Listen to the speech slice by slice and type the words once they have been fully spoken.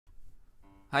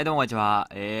はい、どうもこんにちは。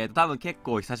多分結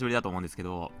構久しぶりだと思うんですけ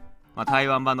ど、台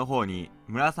湾版の方に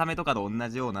村雨とかと同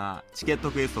じようなチケッ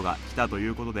トクエストが来たとい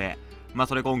うことで、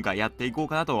それ今回やっていこう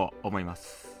かなと思いま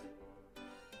す。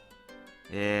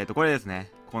これですね。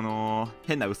この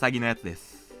変なウサギのやつで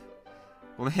す。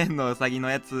この変なウサギの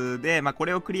やつで、こ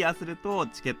れをクリアすると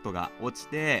チケットが落ち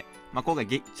て、今回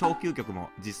超究極も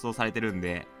実装されてるん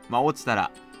で、落ちた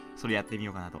らそれやってみ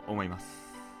ようかなと思います。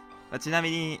ちな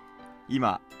みに、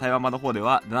今、台湾版の方で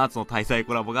は7つの大祭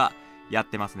コラボがやっ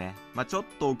てますね。ちょっ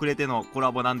と遅れてのコ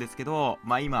ラボなんですけど、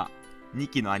今、2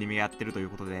期のアニメやってるという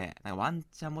ことで、ワン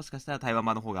チャンもしかしたら台湾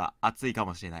版の方が熱いか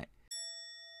もしれない。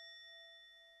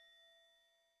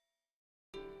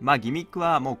ギミック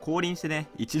はもう降臨してね、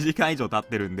1時間以上経っ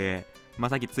てるんで、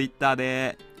さっきツイッター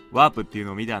でワープっていう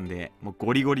のを見たんで、もう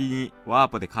ゴリゴリにワー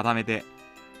プで固めて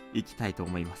いきたいと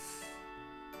思います。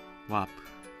ワープ。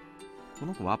こ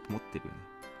の子ワープ持ってるよね。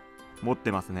持っ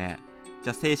てますね。じ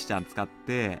ゃあ、聖子ちゃん使っ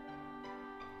て、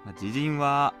自陣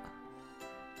は、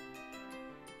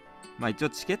一応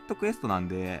チケットクエストなん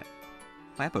で、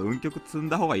やっぱ運極積ん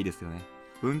だ方がいいですよね。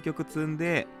運極積ん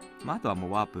で、あとはも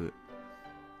うワープ。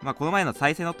この前の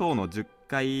再生の塔の10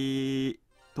回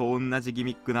と同じギ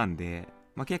ミックなんで、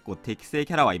結構適正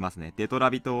キャラはいますね。デトラ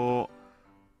ビと、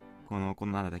この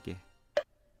なんだっけ。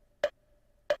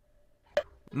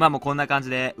もうこんな感じ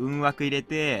で運枠入れ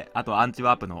て、あとアンチ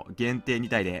ワープの限定2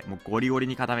体でもうゴリゴリ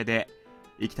に固めて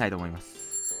いきたいと思いま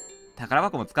す。宝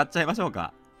箱も使っちゃいましょう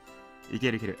か。いけ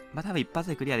るいける。多分一発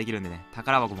でクリアできるんでね、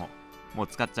宝箱ももう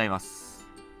使っちゃいます。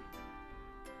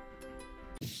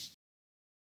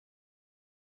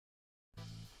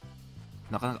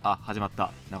なかなか、始まっ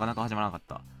た。なかなか始まらなかっ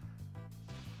た。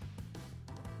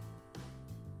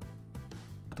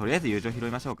とりあえず友情拾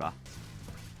いましょうか。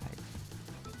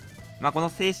この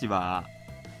聖子は、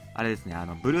あれですね、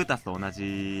ブルータスと同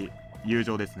じ友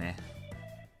情ですね。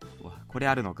これ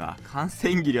あるのか。感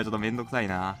染切りはちょっとめんどくさい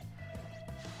な。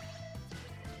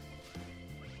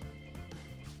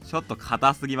ちょっと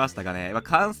硬すぎましたかね。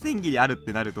感染切りあるっ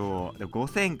てなると、でも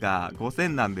5000か。5000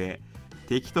なんで、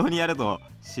適当にやると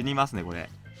死にますね、これ。よ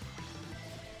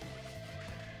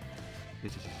しよ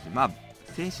しよし。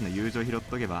聖子の友情拾っ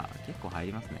とけば結構入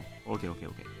りますね。オッケーオッケー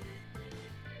オッケー。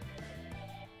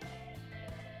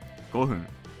5分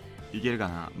いけるか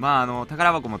な。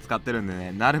宝箱も使ってるんで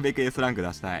ね、なるべく S ランク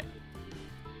出したい。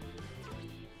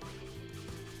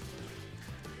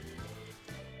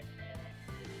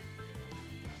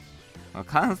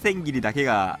感染切りだけ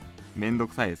がめんど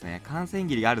くさいですね。感染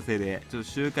切りがあるせいでちょっと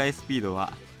周回スピード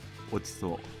は落ち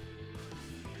そう。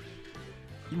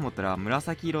今思ったら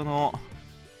紫色の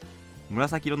ウ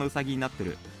サギになって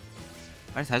る。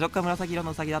あれ最初から紫色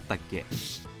のウサギだったっけ。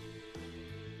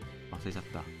忘れちゃっ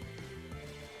た。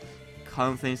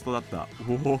感染しそうだった。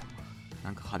おお、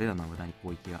なんか派手だな、無駄に攻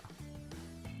撃が。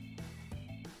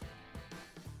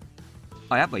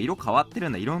やっぱ色変わってる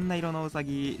んだ。いろんな色のウサ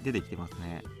ギ出てきてます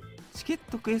ね。チケッ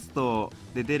トクエスト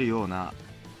で出るような、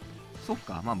そっ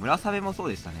か、村雨もそう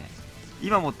でしたね。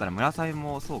今思ったら村雨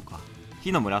もそうか。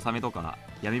火の村雨とか、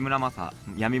闇村正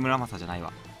じゃない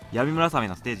わ。闇村雨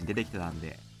のステージに出てきてたん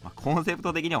で、コンセプ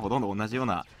ト的にはほとんど同じよう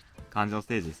な感じのス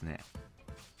テージですね。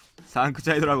サンクチ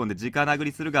ャイドラゴンで直殴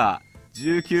りするが、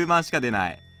19万しか出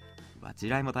ない。地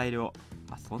雷も大量。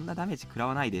そんなダメージ食ら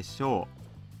わないでしょ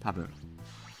う。多分。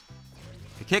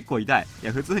結構痛い。い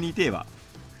や、普通に痛いわ。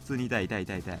普通に痛い。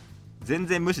全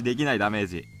然無視できないダメー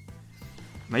ジ。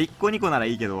1個2個なら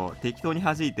いいけど、適当に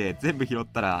弾いて全部拾っ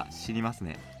たら死にます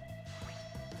ね。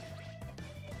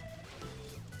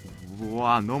う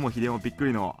わぁ、野も秀もびっく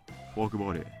りのフォークボ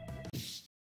ール。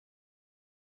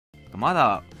ま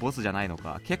だボスじゃないの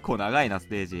か。結構長いな、ス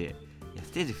テージ。いや、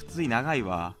ステージ普通に長い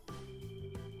わ。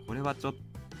これはちょっ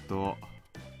と、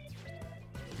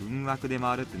運枠で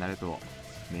回るってなると、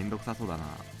めんどくさそうだな。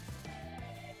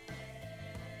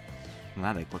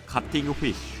なんだこれ、カッティングフ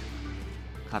ィッシ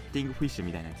ュ。カッティングフィッシュ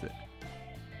みたいなやつ。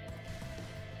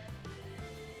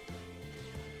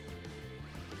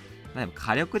でも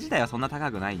火力自体はそんな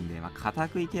高くないんで、固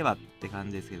くいけばって感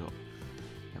じですけど。い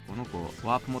や、この子、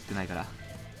ワープ持ってないから。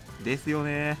ですよ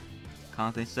ね。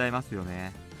感染しちゃいますよ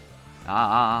ね。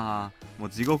もう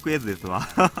地獄絵図ですわ。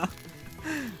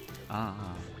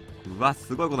うわ、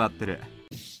すごいことなってる。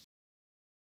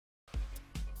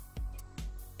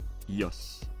よ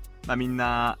し。みん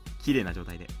な、綺麗な状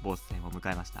態でボス戦を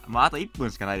迎えました。あと1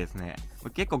分しかないですね。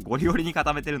結構ゴリゴリに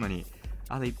固めてるのに、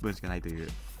あと1分しかないという。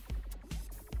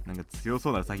なんか強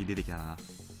そうなウサギ出てきたな。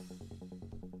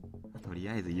とり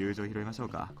あえず友情拾いましょう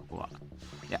か、ここは。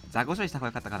いや、雑魚処理した方が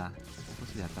よかったかな。雑魚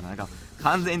処理やったな。なんか、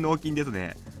完全に納金です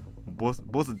ね。ボス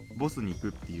に行く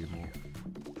っていう、も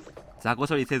う。雑魚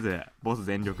処理せずボス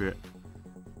全力。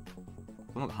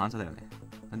この方が反射だよね。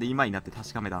なんで今になって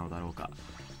確かめたのだろうか。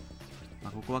ま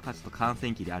あ、ここはちょっと感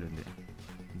染期であるんで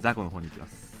雑魚の方に行きま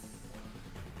す。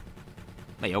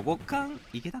まあ、予告感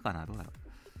いけたかな、どうだろ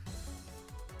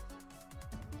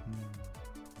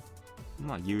う。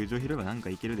まあ友情拾えばなんか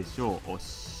いけるでしょう。お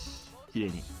し、綺麗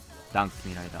にダンク決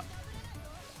められた。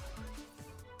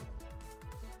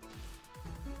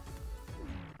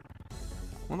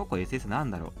この子 SS な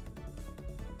んだろう。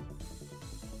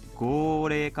号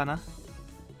令かな。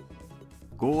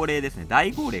号令ですね。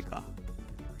大号令か。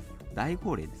大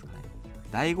号令ですかね。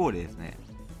大号令ですね。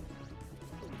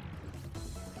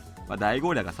まあ大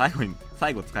号令が最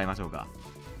後使いましょうか。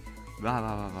わわわ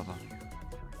わわわ。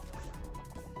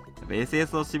やっぱ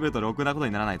SS を渋るとろくなこと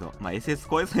にならないと。まあ SS、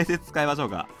こいつの SS 使いましょう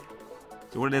か。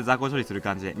これで雑魚処理する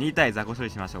感じで。2体雑魚処理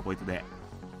しましょう、こいつで。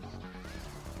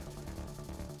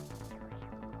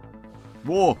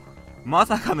おお、ま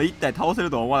さかの1体倒せる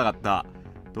とは思わなかった。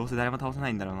どうせ誰も倒せな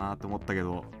いんだろうなと思ったけ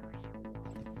ど、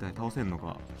1体倒せんの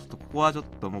か。ちょっとここはちょっ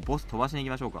ともうボス飛ばしに行き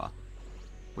ましょうか。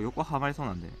これ横はまりそう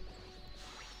なんで、こ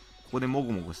こでも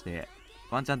ごもごして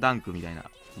ワンチャンダンクみたいな。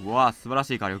うわー、素晴ら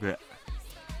しい火力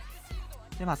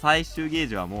で、まあ最終ゲー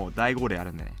ジはもう大号令あ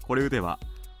るんでね、これ打てば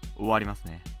終わります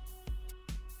ね。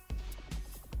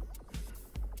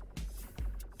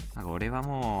なんか俺は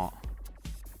も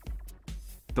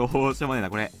うどうしようもねえな。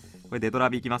これデトラ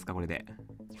ビいきますか。これで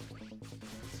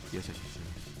よしよしよ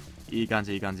し、いい感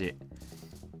じいい感じ。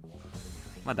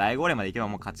まあ大号令までいけば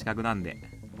もう勝ち確なんで、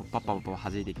もうパッパッパッ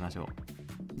弾いていきましょ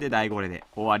う。で大号令で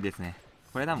終わりですね。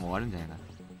これでもう終わるんじゃないかな。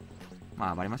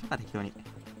まあ暴れましょうか、適当に。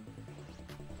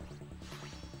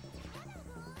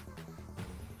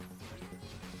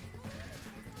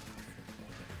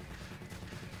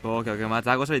オーケーオーケー。まあ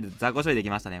雑魚処理でき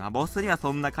ましたね。まあボスには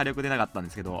そんな火力出なかったんで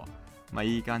すけど、まあ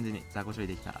いい感じに雑魚処理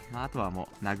できた。まああとはも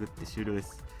う殴って終了で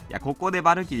す。いや、ここで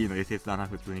バルキリーの SS だな、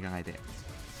普通に考えて。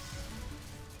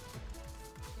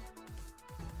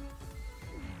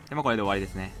でもこれで終わりで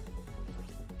すね。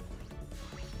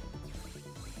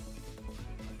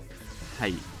は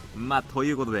い。まあと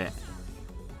いうことで、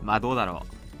まあどうだろ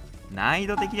う。難易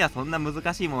度的にはそんな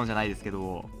難しいものじゃないですけ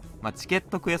ど、まあチケッ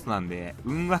トクエストなんで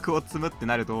運枠を積むって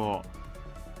なると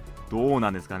どうな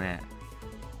んですかね。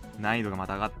難易度がま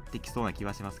た上がってきそうな気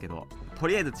はしますけど、と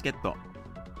りあえずチケット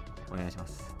お願いしま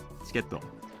す。チケット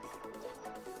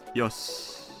よ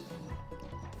し。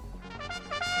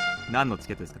何のチ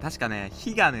ケットですか。確かね、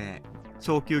火がね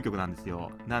超究極なんです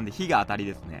よ。なんで火が当たり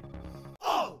ですね。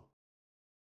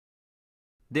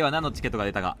では何のチケットが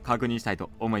出たか確認したいと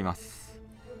思います。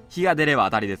火が出れば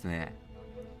当たりですね。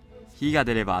火が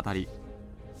出れば当たり。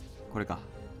これか。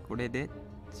これで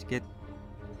チケッ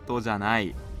トじゃな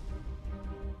い。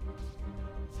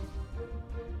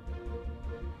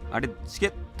あれ、チケ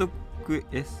ットク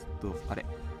エスト、あれ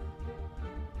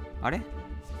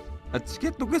あ、チケ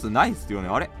ットクエストないっすよね。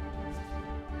あれ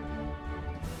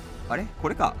こ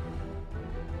れか。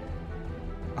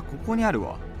あ、ここにある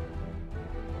わ。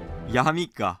闇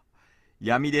か。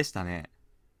闇でしたね。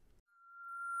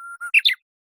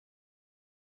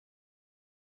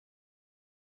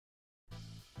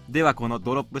ではこの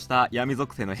ドロップした闇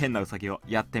属性の変なウサギを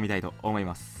やってみたいと思い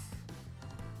ます。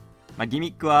まあギ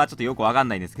ミックはちょっとよくわかん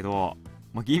ないんですけど、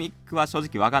もうギミックは正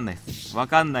直わかんないです。わ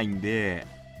かんないんで、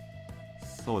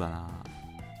そうだな、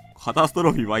カタスト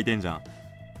ロフィー湧いてんじゃん。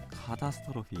カタス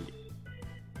トロフィー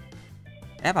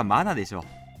やっぱマナでしょ。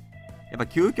やっぱ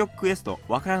究極クエスト、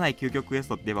わからない究極クエス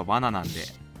トって言えばマナなんで、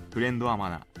フレンドはマ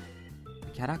ナ。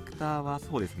キャラクターは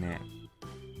そうですね、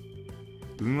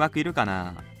運枠いるか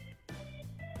な。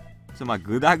まあ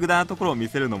グダグダなところを見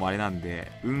せるのもあれなん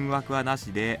で、運枠はな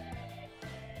しで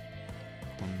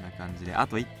こんな感じで。あ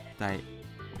と1体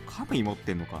カムイ持っ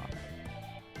てんのか。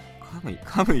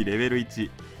カムイレベル1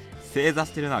正座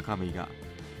してるな。カムイが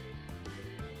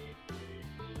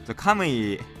カム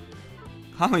イ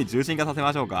重心化させ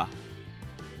ましょうか。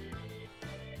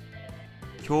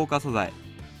強化素材、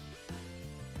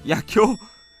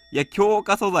強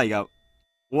化素材が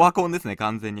オワコンですね、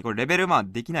完全に。これレベル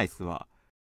できないっすわ。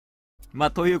ま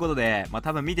あということで、まあ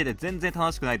多分見てて全然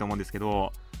楽しくないと思うんですけ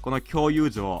ど、この共有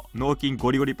上脳筋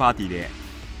ゴリゴリパーティーで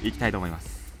いきたいと思いま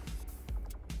す。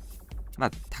ま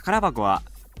あ宝箱は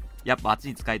やっぱあっち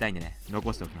に使いたいんでね、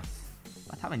残しておきます。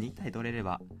まあ多分2体取れれ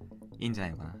ばいいんじゃな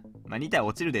いのかな。まあ2体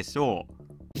落ちるでしょう。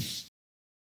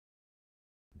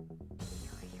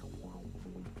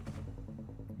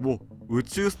お、宇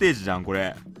宙ステージじゃんこ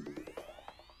れ。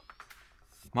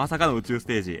まさかの宇宙ス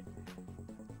テージ。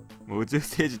もう宇宙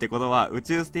ステージってことは、宇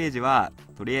宙ステージは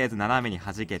とりあえず斜めに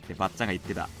弾けってばっちゃんが言っ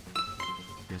てた。よ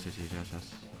しよしよしよしよ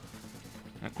し。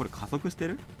これ加速して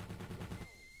る？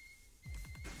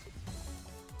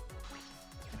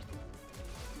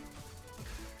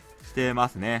してま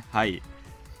すね。はい。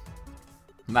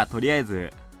まあとりあえ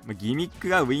ずギミック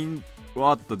が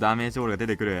おっとダメージオールが出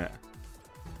てくる。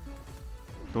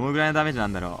どのぐらいのダメージな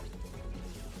んだろ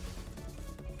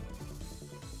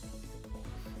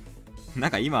う。な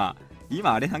んか今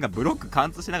あれなんかブロック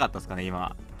貫通してなかったっすかね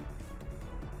今。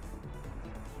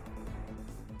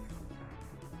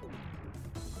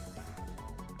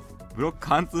ブロック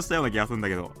貫通したような気がするんだ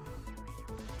けど。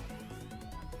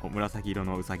お、紫色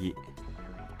のウサギ。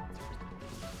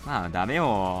まあダメ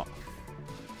を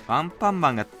ワンパン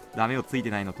マンがダメをついて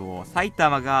ないのと埼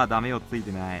玉がダメをつい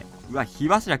てない。うわ、火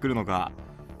柱来るのか。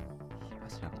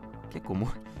火柱結構もう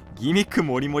ギミック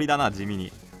モリモリだな地味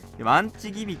に。でもアン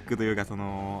チギミックというか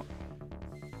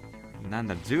なん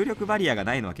だろう、重力バリアが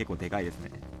ないのは結構でかいです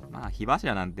ね。まあ火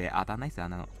柱なんて当たんないっすよあ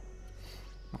んなの。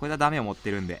これはダメを持っ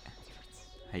てるんで、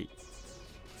はい、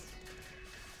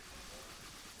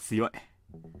強い。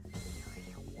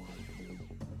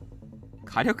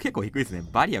火力結構低いですね。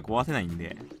バリア壊せないん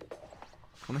で、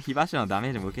この火柱のダメ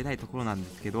ージも受けたいところなんで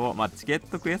すけど、まあチケッ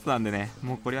トクエストなんでね、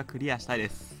もうこれはクリアしたいで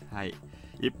す。はい、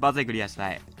一発でクリアし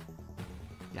たい。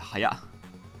いや早っ。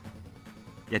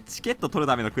いやチケット取る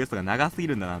ためのクエストが長すぎ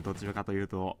るんだな、どちらかという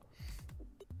と。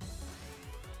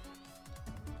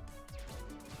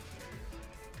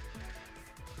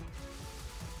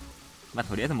まあ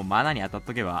とりあえずもうマナに当たっ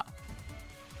とけば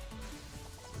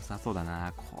良さそうだ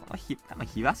な。この多分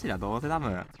火柱どうせ多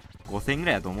分5000ぐ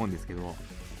らいだと思うんですけど、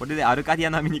これでアルカディア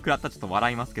並みに食らったらちょっと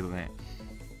笑いますけどね。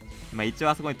まあ一応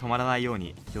あそこに止まらないよう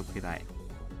に気をつけたい。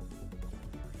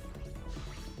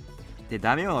で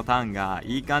ダメオのターンが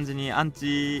いい感じにアン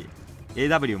チ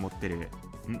AW 持ってる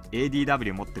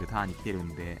ADW 持ってるターンに来てる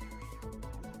んで、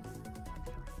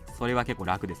それは結構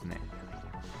楽ですね。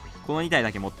この2体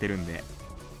だけ持ってるんで。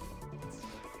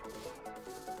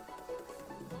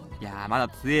いやーまだ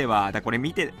強えわ。これ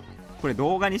見て、これ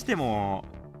動画にしても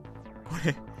こ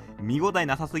れ見応え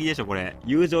なさすぎでしょ。これ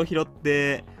友情拾っ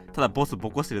てただボスボ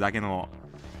コしてるだけの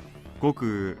ご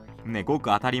く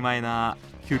当たり前な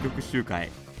究極周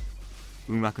回、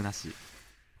運枠なし。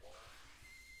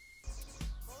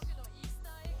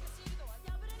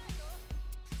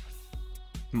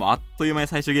もうあっという間に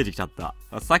最終ゲージ来ちゃった。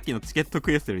さっきのチケット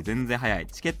クエストより全然早い。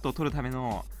チケットを取るため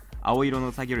の青色の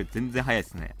ウサギより全然早いで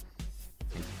すね。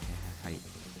はい、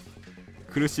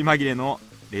苦し紛れの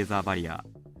レーザーバリア。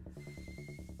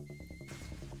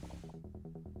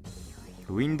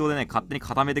ウィンドウでね勝手に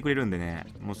固めてくれるんでね、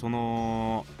もうそ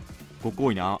のご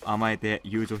好意に甘えて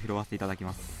友情を拾わせていただき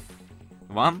ます。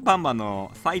ワンパンマンの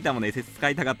埼玉の SS 使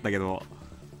いたかったけど、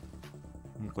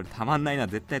もうこれたまんないな、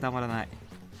絶対たまらない。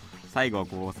最後は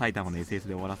こう埼玉の SS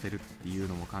で終わらせるっていう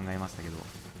のも考えましたけど、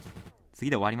次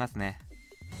で終わりますね。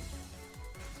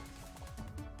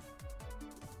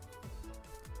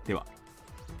では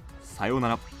さような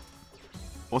ら。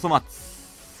おそ松。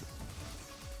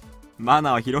マ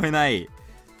ナーは拾えない。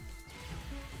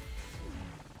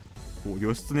お、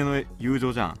義経の友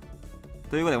情じゃん。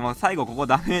ということで、まあ、最後ここ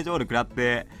ダメージオール食らっ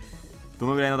てど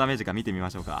のぐらいのダメージか見てみま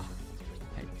しょうか。は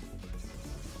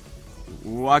い、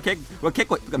うわ結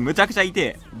構むちゃくちゃ痛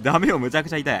い。ダメをむちゃく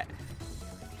ちゃ痛い。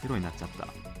ゼロになっちゃった。とい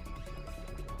う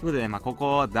ことでね、まあ、こ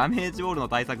こダメージオールの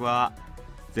対策は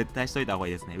絶対しといた方がい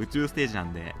いですね。宇宙ステージな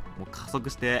んでもう加速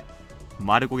して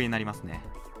丸焦げになりますね。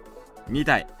2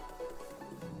体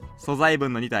素材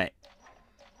分の2体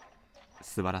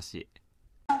素晴らしい。